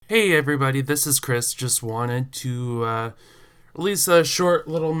Hey everybody, this is Chris. Just wanted to release a short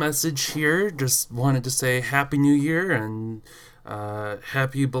little message here. Just wanted to say Happy New Year and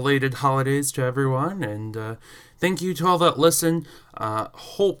happy belated holidays to everyone. And thank you to all that listen.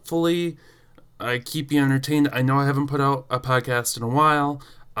 Hopefully, I keep you entertained. I know I haven't put out a podcast in a while.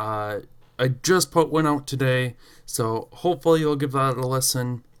 I just put one out today, so hopefully you'll give that a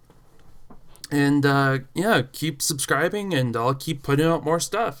listen. And yeah, keep subscribing and I'll keep putting out more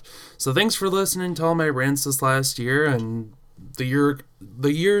stuff. So thanks for listening to all my rants this last year and the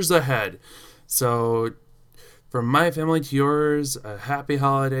years ahead. So from my family to yours, happy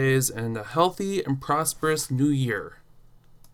holidays and a healthy and prosperous new year.